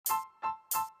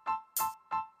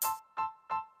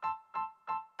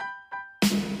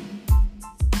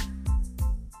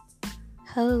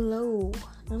Hello,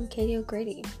 I'm Katie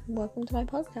O'Grady. Welcome to my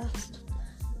podcast.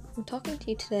 I'm talking to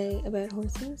you today about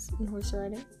horses and horse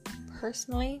riding.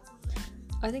 Personally,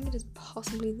 I think it is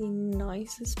possibly the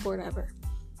nicest sport ever.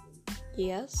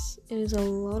 Yes, it is a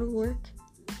lot of work,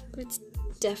 but it's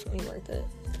definitely worth it.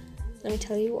 Let me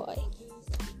tell you why.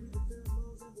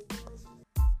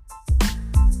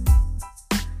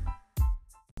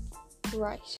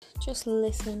 Right, just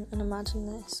listen and imagine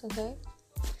this, okay?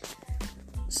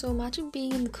 So imagine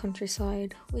being in the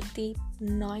countryside with the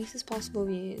nicest possible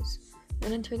views,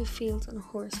 running through the fields on a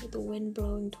horse with the wind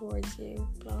blowing towards you,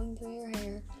 blowing through your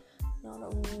hair, not a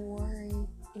worry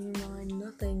in your mind,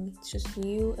 nothing. It's just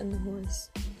you and the horse.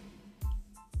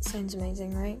 Sounds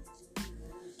amazing, right?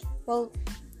 Well,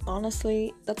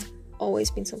 honestly, that's always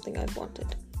been something I've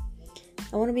wanted.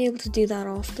 I want to be able to do that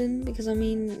often because,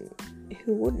 who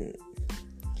wouldn't?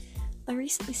 I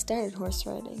recently started horse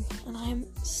riding and I am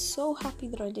so happy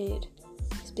that I did,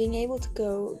 because being able to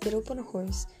go get up on a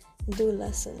horse and do a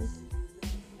lesson,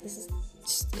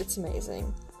 it's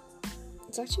amazing.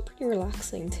 It's actually pretty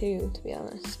relaxing too, to be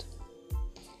honest.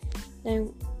 Now,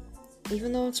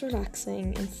 even though it's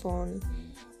relaxing and fun,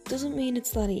 it doesn't mean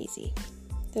it's that easy.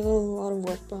 There's a lot of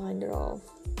work behind it all.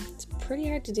 It's pretty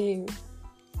hard to do.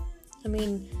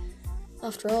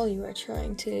 After all, you are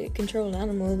trying to control an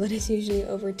animal that is usually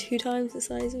over 2 times the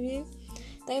size of you.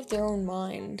 They have their own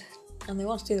mind, and they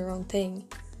want to do their own thing.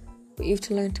 But you have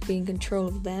to learn to be in control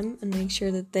of them and make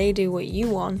sure that they do what you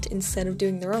want instead of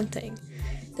doing their own thing.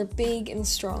 They're big and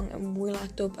strong and will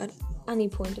act up at any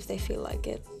point if they feel like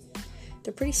it.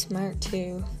 They're pretty smart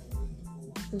too.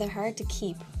 They're hard to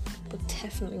keep, but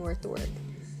definitely worth the work.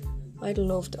 I'd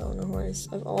love to own a horse.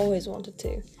 I've always wanted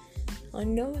to. I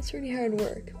know it's really hard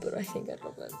work, but I think I'd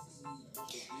love it.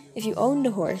 If you owned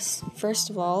a horse, first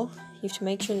of all, you have to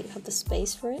make sure that you have the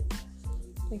space for it.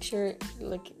 Make sure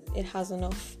it has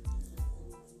enough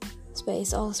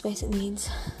space, all the space it needs.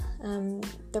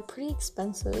 They're pretty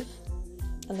expensive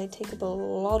and they take up a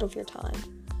lot of your time.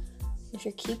 If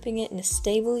you're keeping it in a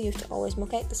stable, you have to always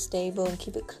muck out the stable and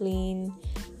keep it clean.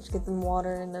 You have to give them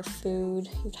water and their food.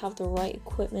 You have to have the right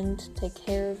equipment, take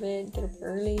care of it, get up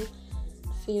early,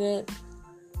 feed it.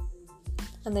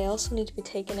 And they also need to be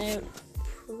taken out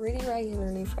pretty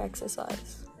regularly for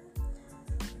exercise.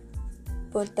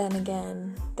 But then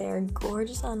again, they're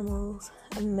gorgeous animals,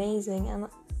 amazing, and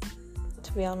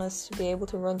to be honest, to be able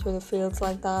to run through the fields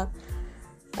like that,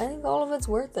 I think all of it's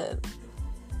worth it.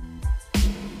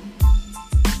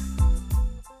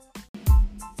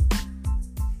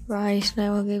 Right,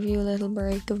 now I'll give you a little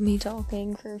break of me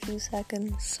talking for a few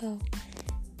seconds, so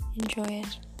enjoy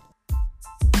it.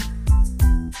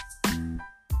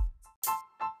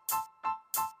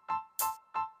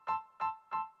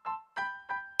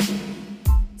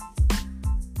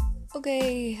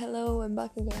 Okay, hello, I'm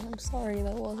back again. I'm sorry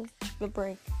that wasn't much of a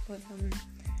break, but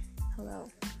hello.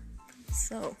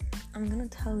 So, I'm gonna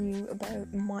tell you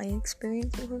about my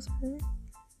experience with horse riding.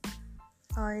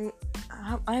 I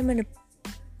am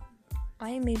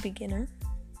a beginner.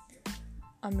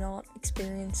 I'm not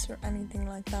experienced or anything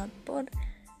like that, but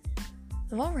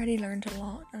I've already learned a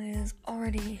lot, and it is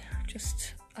already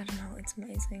just, it's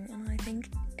amazing, and I think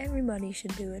everybody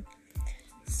should do it.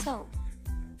 So,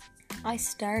 I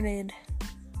started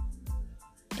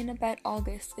in about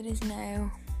August. It is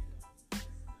now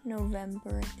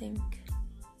November, I think.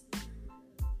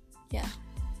 Yeah.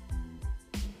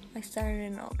 I started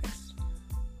in August.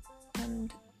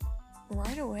 And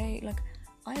right away,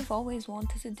 I've always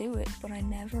wanted to do it, but I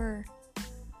never,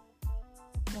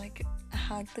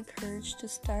 had the courage to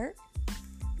start.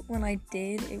 But when I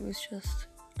did, it was just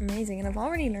amazing. And I've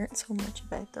already learned so much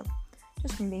about them.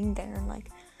 Just from being there and,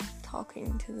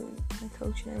 talking to the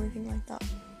coach and everything like that.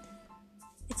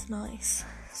 It's nice.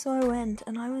 So I went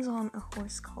and I was on a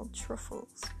horse called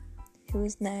Truffles, who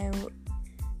is now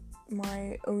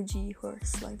my OG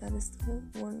horse. That is the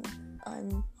one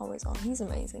I'm always on. He's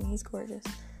amazing. He's gorgeous.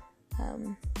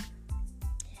 I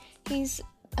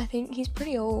think he's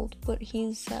pretty old, but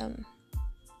he's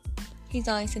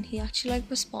nice and he actually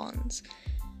responds.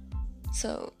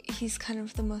 So he's kind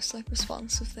of the most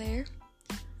responsive there.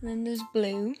 And then there's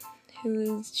Blue,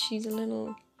 she's a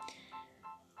little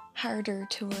harder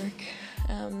to work.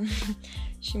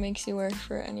 She makes you work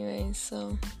for it anyways,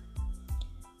 so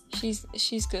she's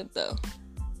good though.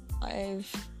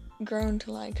 I've grown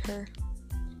to like her.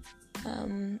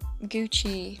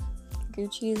 Gucci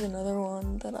is another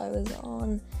one that I was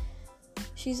on.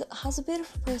 She has a bit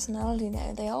of a personality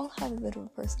now. They all have a bit of a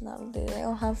personality. They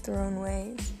all have their own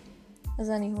ways, as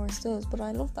any horse does, but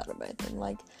I love that about them.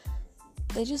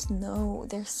 They just know.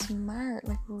 They're smart,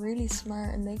 really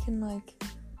smart, and they can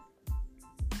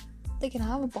they can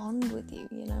have a bond with you,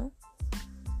 you know?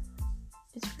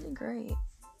 It's really great.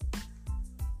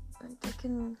 Like,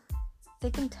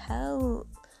 they can tell,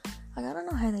 like, I don't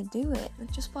know how they do it,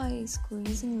 like, just by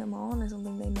squeezing them on or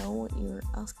something, they know what you're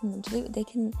asking them to do. They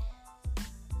can,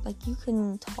 like, you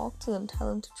can talk to them, tell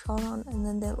them to trot on, and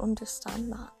then they'll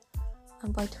understand that.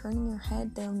 And by turning your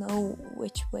head, they'll know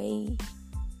which way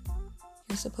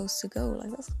you're supposed to go.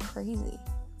 Like, that's crazy.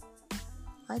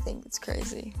 I think it's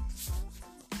crazy.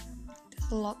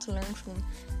 There's a lot to learn from them.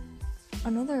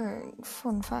 Another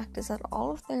fun fact is that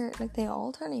they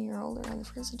all turn a year older on the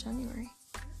 1st of January.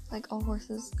 Like, all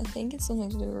horses. I think it's something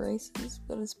to do with races,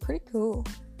 but it's pretty cool.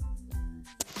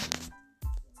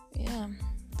 Yeah.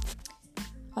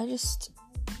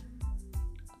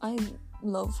 I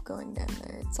love going down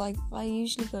there. It's like, I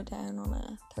usually go down on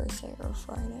a Thursday or a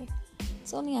Friday.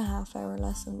 It's only a half-hour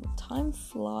lesson. Time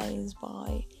flies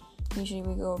by. Usually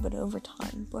we go a bit over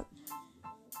time, but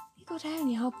you go down,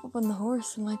 you hop up on the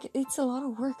horse, and like, it's a lot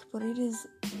of work, but it is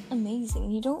amazing.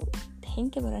 And you don't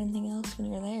think about anything else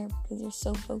when you're there because you're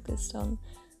so focused on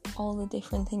all the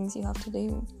different things you have to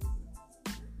do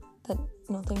that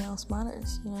nothing else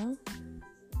matters, you know?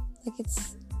 Like,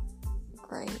 it's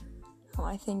great.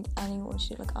 I think anyone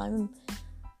should. Like,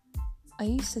 I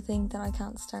used to think that I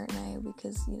can't start now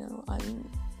because, you know,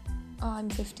 I'm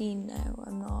 15 now,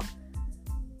 I'm not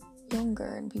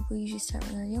younger, and people usually start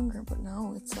when they're younger, but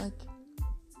no, it's like,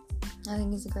 I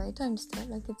think it's a great time to start.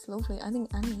 Like, it's lovely. I think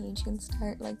any age can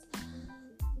start. Like,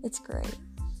 it's great.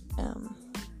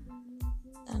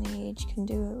 Any age can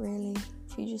do it, really,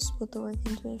 if you just put the work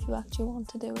into it, if you actually want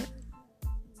to do it.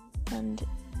 And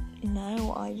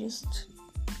now I just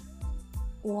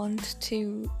want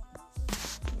to,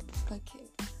 like,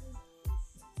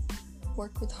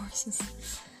 work with horses.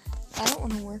 I don't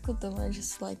want to work with them, I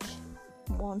just, like,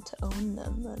 want to own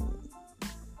them, and,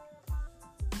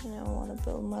 you know, I want to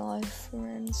build my life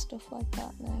around stuff like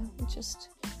that now. It just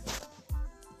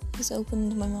has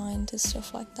opened my mind to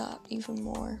stuff like that even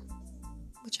more,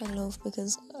 which I love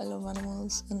because I love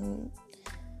animals, and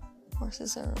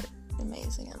horses are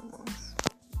amazing animals.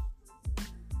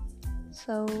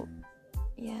 So,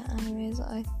 yeah, anyways,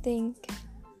 I think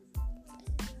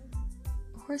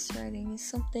horse riding is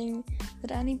something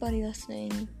that anybody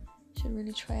listening should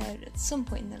really try out at some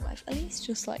point in their life. At least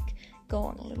just, like, go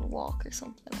on a little walk or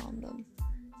something on them.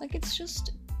 Like, it's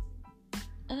just,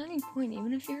 at any point,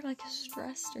 even if you're, like,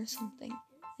 stressed or something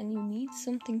and you need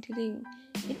something to do,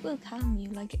 it will calm you.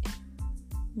 Like,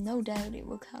 no doubt it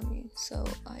will calm you. So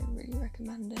I really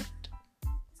recommend it.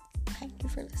 Thank you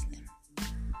for listening.